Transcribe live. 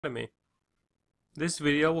Academy. This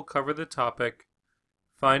video will cover the topic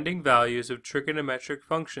finding values of trigonometric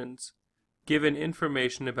functions given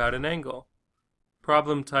information about an angle.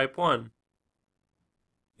 Problem type 1.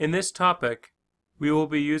 In this topic, we will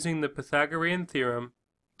be using the Pythagorean theorem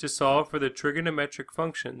to solve for the trigonometric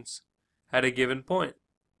functions at a given point.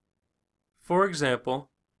 For example,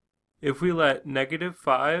 if we let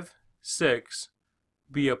 -5, 6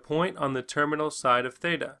 be a point on the terminal side of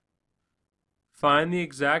theta, find the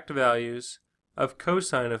exact values of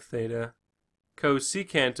cosine of theta,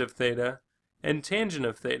 cosecant of theta, and tangent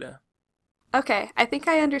of theta. Okay, I think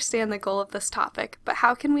I understand the goal of this topic, but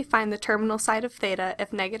how can we find the terminal side of theta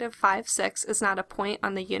if -5, 6 is not a point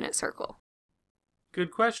on the unit circle? Good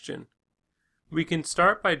question. We can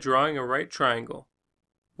start by drawing a right triangle,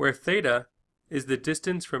 where theta is the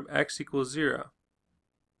distance from x equals 0.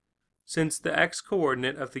 Since the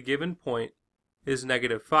x-coordinate of the given point is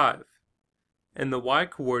 -5, and the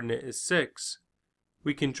y-coordinate is 6,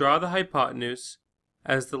 we can draw the hypotenuse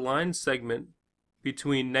as the line segment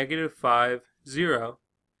between -5, 0,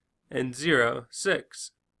 and 0,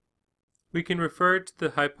 6. We can refer to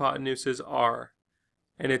the hypotenuse as r,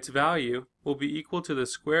 and its value will be equal to the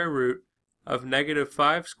square root of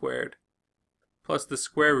 -5 squared plus the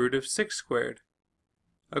square root of 6 squared,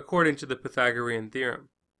 according to the Pythagorean theorem.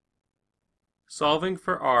 Solving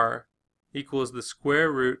for r equals the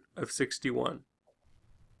square root of 61.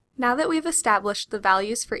 Now that we've established the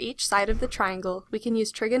values for each side of the triangle, we can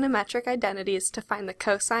use trigonometric identities to find the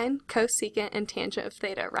cosine, cosecant, and tangent of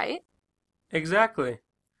theta, right? Exactly.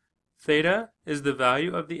 Theta is the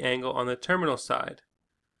value of the angle on the terminal side.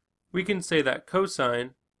 We can say that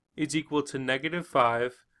cosine is equal to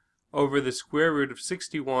 -5 over the square root of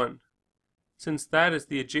 61, since that is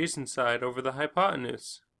the adjacent side over the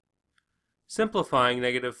hypotenuse. Simplifying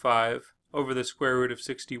 -5 over the square root of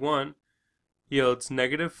 61 yields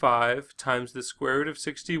 -5 times the square root of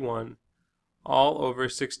 61 all over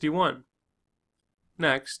 61.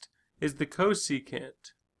 Next is the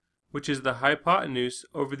cosecant, which is the hypotenuse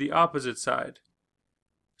over the opposite side.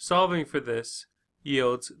 Solving for this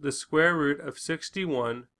yields the square root of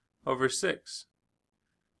 61 over 6.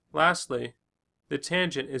 Lastly, the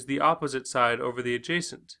tangent is the opposite side over the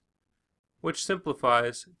adjacent, which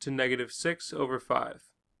simplifies to -6 over 5.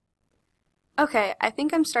 Okay, I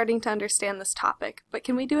think I'm starting to understand this topic, but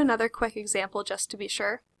can we do another quick example just to be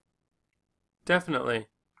sure? Definitely.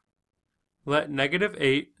 Let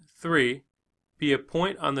 -8, 3 be a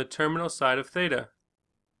point on the terminal side of theta.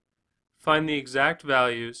 Find the exact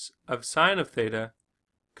values of sine of theta,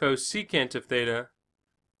 cosecant of theta,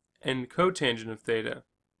 and cotangent of theta.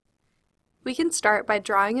 We can start by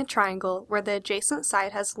drawing a triangle where the adjacent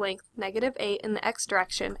side has length -8 in the x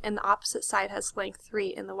direction and the opposite side has length 3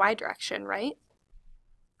 in the y direction, right?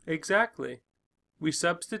 Exactly. We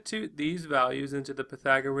substitute these values into the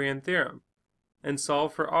Pythagorean theorem and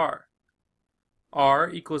solve for r. r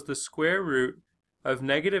equals the square root of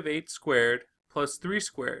 -8 squared plus 3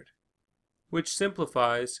 squared, which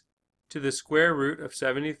simplifies to the square root of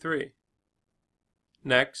 73.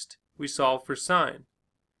 Next, we solve for sine,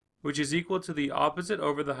 which is equal to the opposite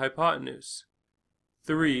over the hypotenuse,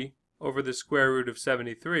 3 over the square root of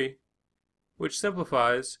 73, which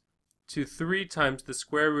simplifies to 3 times the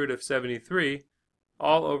square root of 73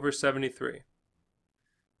 all over 73.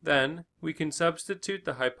 Then we can substitute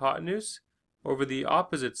the hypotenuse over the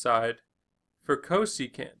opposite side for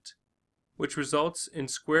cosecant, which results in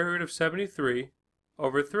square root of 73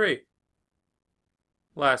 over 3.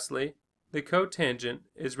 Lastly, the cotangent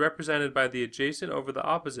is represented by the adjacent over the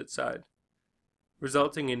opposite side,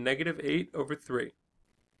 resulting in -8 over 3.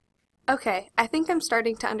 Okay, I think I'm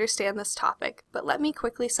starting to understand this topic, but let me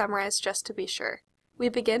quickly summarize just to be sure. We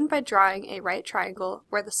begin by drawing a right triangle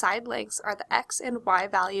where the side lengths are the x and y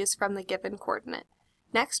values from the given coordinate.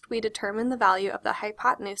 Next, we determine the value of the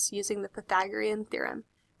hypotenuse using the Pythagorean theorem.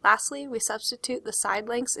 Lastly, we substitute the side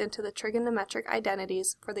lengths into the trigonometric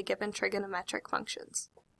identities for the given trigonometric functions.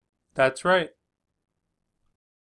 That's right.